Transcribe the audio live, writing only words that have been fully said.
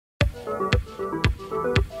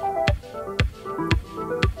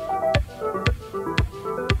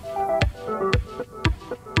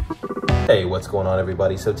Hey, what's going on,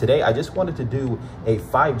 everybody? So today I just wanted to do a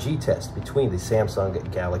 5G test between the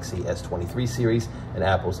Samsung Galaxy S23 series and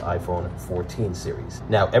Apple's iPhone 14 series.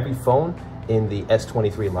 Now, every phone in the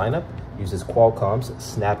S23 lineup uses Qualcomm's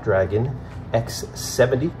Snapdragon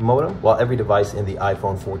X70 modem, while every device in the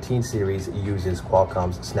iPhone 14 series uses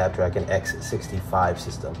Qualcomm's Snapdragon X65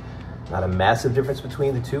 system. Not a massive difference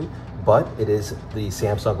between the two, but it is the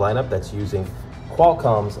Samsung lineup that's using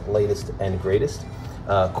Qualcomm's latest and greatest.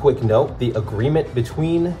 Quick note, the agreement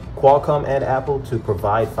between Qualcomm and Apple to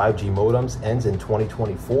provide 5G modems ends in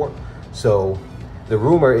 2024. So the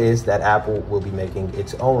rumor is that Apple will be making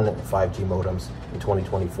its own 5G modems in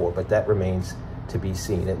 2024, but that remains to be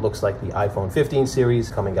seen. It looks like the iPhone 15 series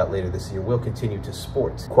coming out later this year will continue to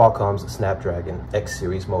sport Qualcomm's Snapdragon X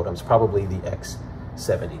series modems, probably the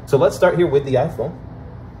X70. So let's start here with the iPhone.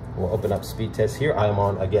 We'll open up speed test here. I am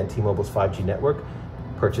on, again, T-Mobile's 5G network.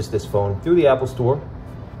 Purchased this phone through the Apple Store.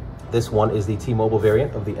 This one is the T-Mobile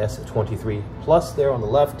variant of the S23 Plus there on the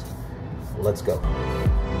left. Let's go.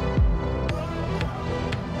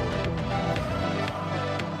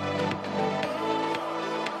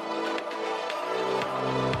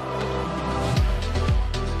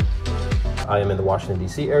 I am in the Washington,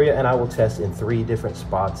 D.C. area, and I will test in 3 different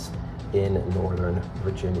spots in Northern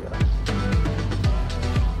Virginia.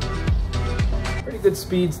 Pretty good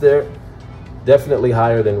speeds there. Definitely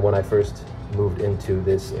higher than when I first moved into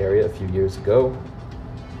this area a few years ago.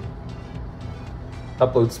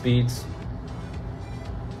 Upload speeds,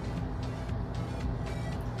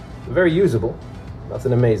 very usable,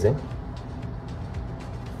 nothing amazing.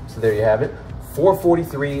 So there you have it,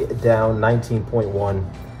 443 down, 19.1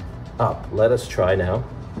 up. Let us try now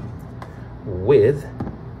with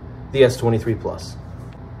the S23 Plus.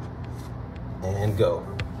 And go.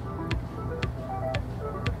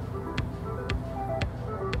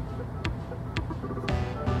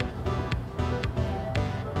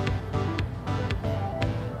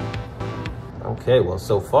 Okay, well,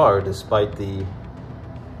 so far, despite the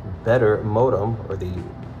better modem, or the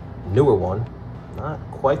newer one, not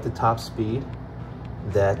quite the top speed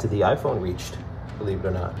that the iPhone reached, believe it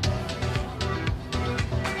or not.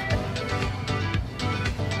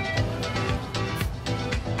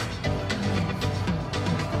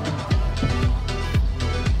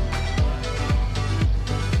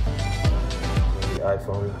 The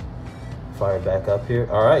iPhone fired back up here.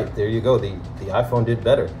 All right, there you go. The iPhone did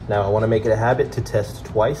better. Now I want to make it a habit to test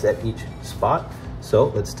twice at each spot. So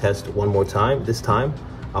let's test one more time. This time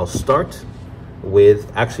I'll start with,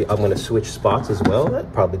 actually I'm going to switch spots as well.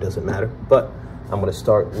 That probably doesn't matter, but I'm going to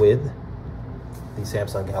start with the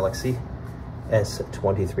Samsung Galaxy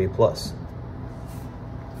S23 Plus.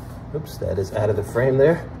 Oops, that is out of the frame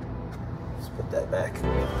there. Let's put that back.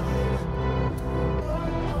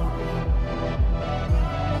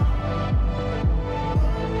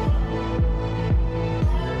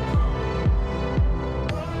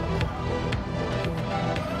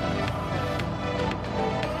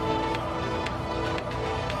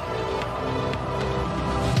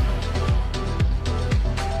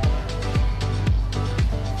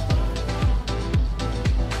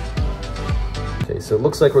 So it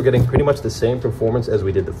looks like we're getting pretty much the same performance as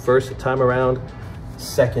we did the first time around.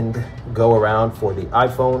 Second go around for the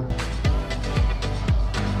iPhone.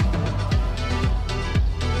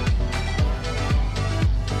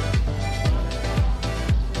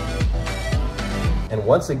 And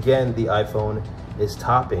once again, the iPhone is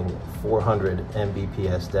topping 400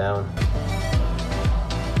 Mbps down.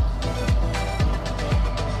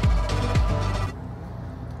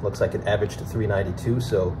 Looks like it averaged to 392,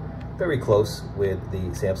 so very close with the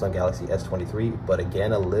Samsung Galaxy S23, but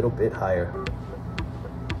again, a little bit higher.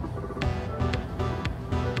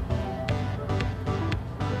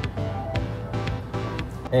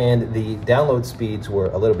 And the download speeds were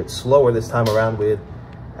a little bit slower this time around with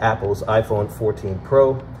Apple's iPhone 14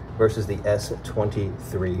 Pro versus the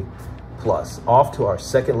S23 Plus. Off to our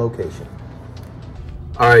second location.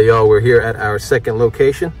 All right, y'all, we're here at our second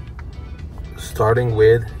location, starting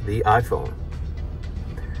with the iPhone.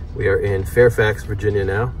 We are in Fairfax, Virginia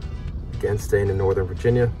now. Again, staying in Northern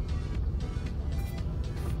Virginia.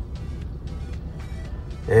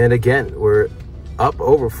 And again, we're up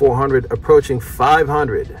over 400, approaching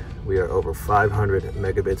 500. We are over 500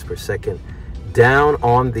 megabits per second. Down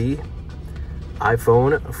on the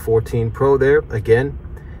iPhone 14 Pro there. Again,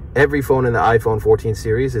 every phone in the iPhone 14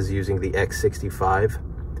 series is using the X65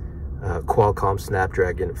 Qualcomm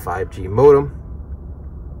Snapdragon 5G modem.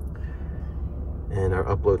 And our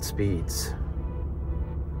upload speeds,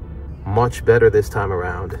 much better this time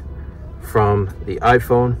around from the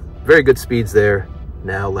iPhone. Very good speeds there.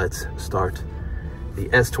 Now let's start the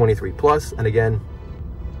S23 Plus. And again,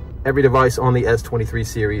 every device on the S23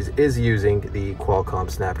 series is using the Qualcomm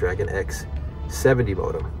Snapdragon X70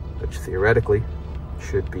 modem, which theoretically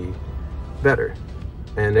should be better.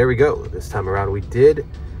 And there we go. This time around, we did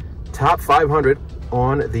top 500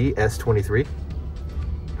 on the S23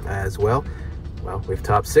 as well. Well, we've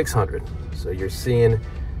topped 600. So you're seeing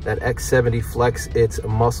that X70 flex its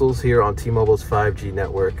muscles here on T-Mobile's 5G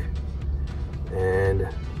network. And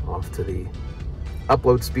off to the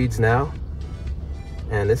upload speeds now.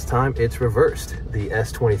 And this time it's reversed. The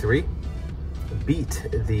S23 beat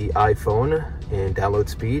the iPhone in download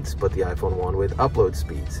speeds, but the iPhone won with upload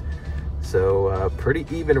speeds. So pretty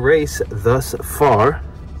even race thus far.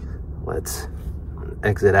 Let's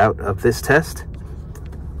exit out of this test.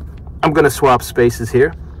 I'm gonna swap spaces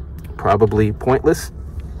here. Probably pointless,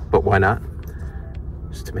 but why not?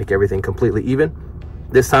 Just to make everything completely even.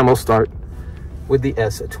 This time I'll start with the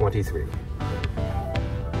S23.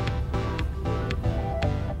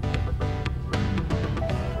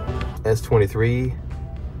 S23,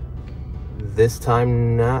 this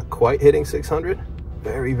time not quite hitting 600.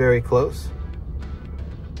 Very, very close.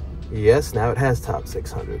 Yes, now it has topped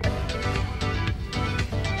 600.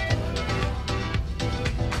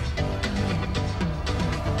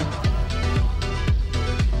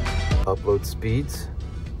 Upload speeds,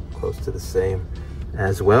 close to the same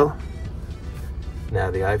as well. Now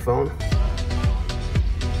the iPhone.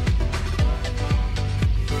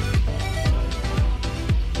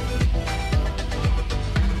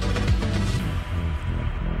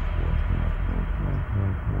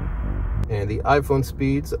 And the iPhone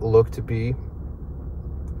speeds look to be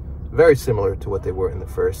very similar to what they were in the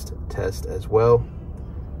first test as well.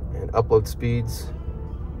 And upload speeds,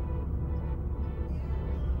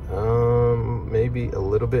 maybe a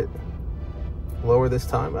little bit lower this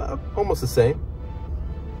time, almost the same.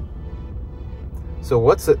 So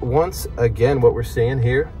once again, what we're seeing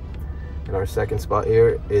here in our second spot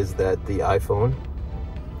here is that the iPhone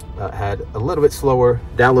had a little bit slower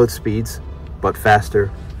download speeds, but faster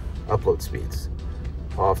upload speeds.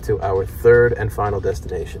 Off to our third and final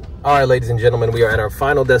destination. All right, ladies and gentlemen, we are at our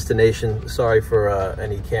final destination. Sorry for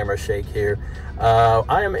any camera shake here.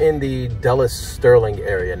 I am in the Dulles Sterling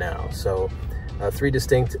area now. So 3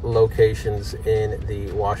 distinct locations in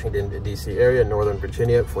the Washington, D.C. area, Northern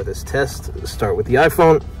Virginia for this test. Let's start with the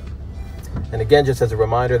iPhone. And again, just as a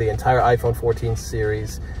reminder, the entire iPhone 14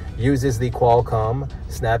 series uses the Qualcomm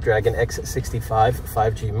Snapdragon X65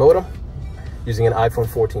 5G modem, using an iPhone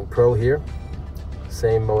 14 Pro here.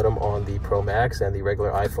 Same modem on the Pro Max and the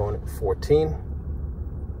regular iPhone 14.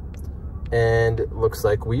 And it looks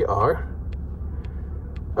like we are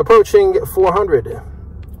approaching 400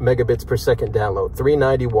 megabits per second download,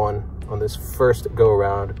 391 on this first go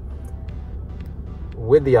around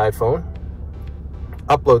with the iPhone.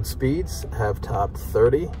 Upload speeds have topped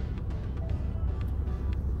 30.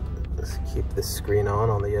 Let's keep this screen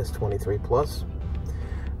on the S23 Plus.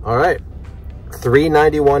 All right,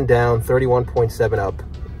 391 down, 31.7 up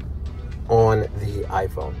on the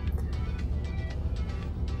iPhone.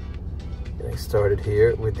 Getting started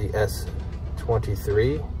here with the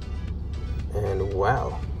S23, and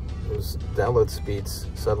wow, those download speeds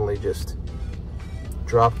suddenly just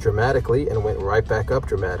dropped dramatically and went right back up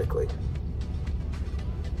dramatically.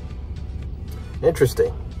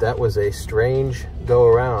 Interesting. That was a strange go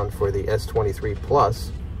around for the S23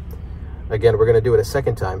 Plus. Again, we're going to do it a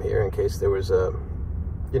second time here in case there was a,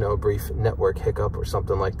 a brief network hiccup or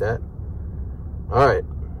something like that. All right,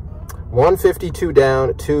 152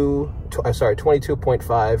 down to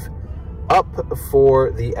 22.5 up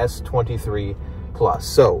for the S23 Plus.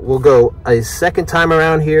 So we'll go a second time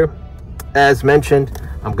around here. As mentioned,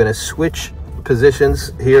 I'm going to switch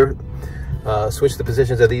positions here, switch the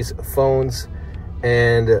positions of these phones,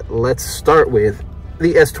 and let's start with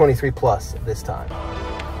the S23 Plus this time.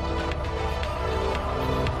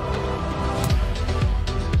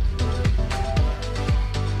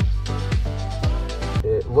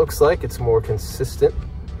 It looks like it's more consistent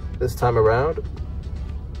this time around.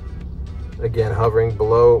 Again, hovering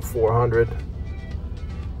below 400.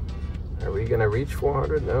 Are we gonna reach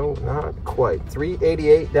 400? No, not quite.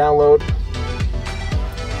 388 download.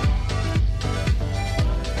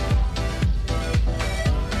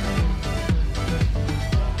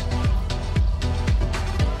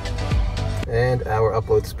 And our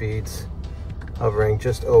upload speeds hovering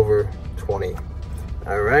just over 20.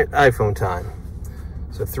 All right, iPhone time.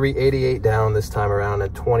 So 388 down this time around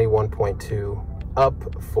and 21.2 up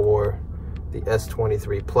for the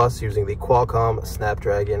S23 Plus using the Qualcomm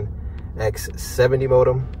Snapdragon X70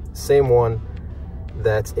 modem. Same one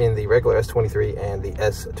that's in the regular S23 and the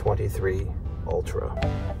S23 Ultra.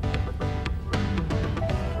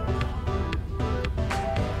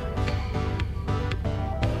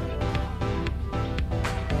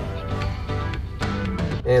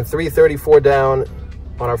 And 334 down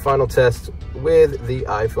on our final test with the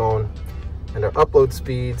iPhone. And our upload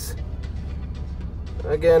speeds,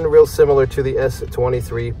 again, real similar to the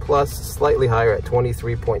S23 Plus, slightly higher at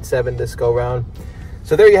 23.7 this go round.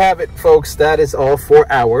 So there you have it, folks. That is all for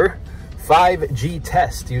our 5G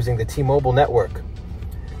test using the T-Mobile network.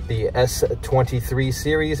 The S23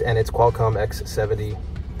 series and its Qualcomm X70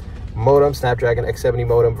 modem, Snapdragon X70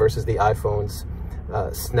 modem versus the iPhone's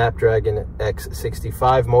Snapdragon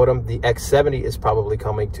X65 modem. The X70 is probably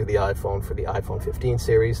coming to the iPhone for the iPhone 15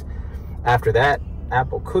 series. After that,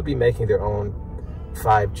 Apple could be making their own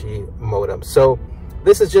 5G modem. So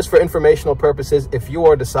this is just for informational purposes. If you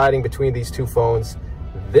are deciding between these two phones,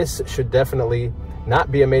 this should definitely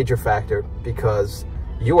not be a major factor, because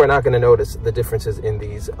you are not going to notice the differences in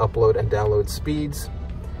these upload and download speeds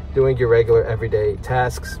doing your regular everyday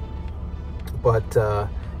tasks. But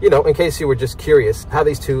you know, in case you were just curious how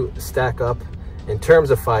these two stack up in terms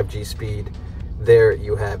of 5G speed, there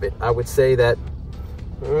you have it. I would say that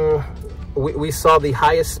we saw the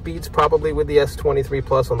highest speeds probably with the S23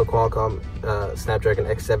 Plus on the Qualcomm Snapdragon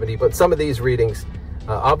X70, but some of these readings,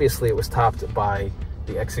 obviously it was topped by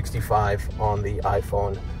the X65 on the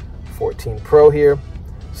iPhone 14 Pro here.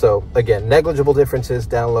 So again, negligible differences,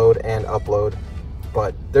 download and upload.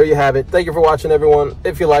 But there you have it. Thank you for watching, everyone.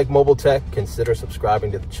 If you like mobile tech, consider subscribing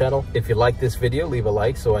to the channel. If you like this video, leave a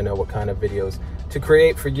like so I know what kind of videos to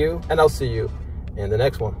create for you, and I'll see you in the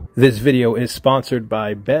next one. This video is sponsored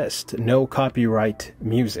by Best No Copyright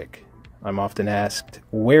Music. I'm often asked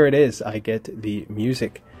where it is I get the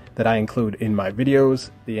music that I include in my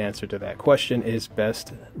videos. The answer to that question is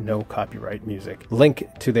Best No Copyright Music. Link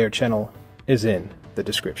to their channel is in the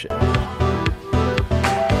description.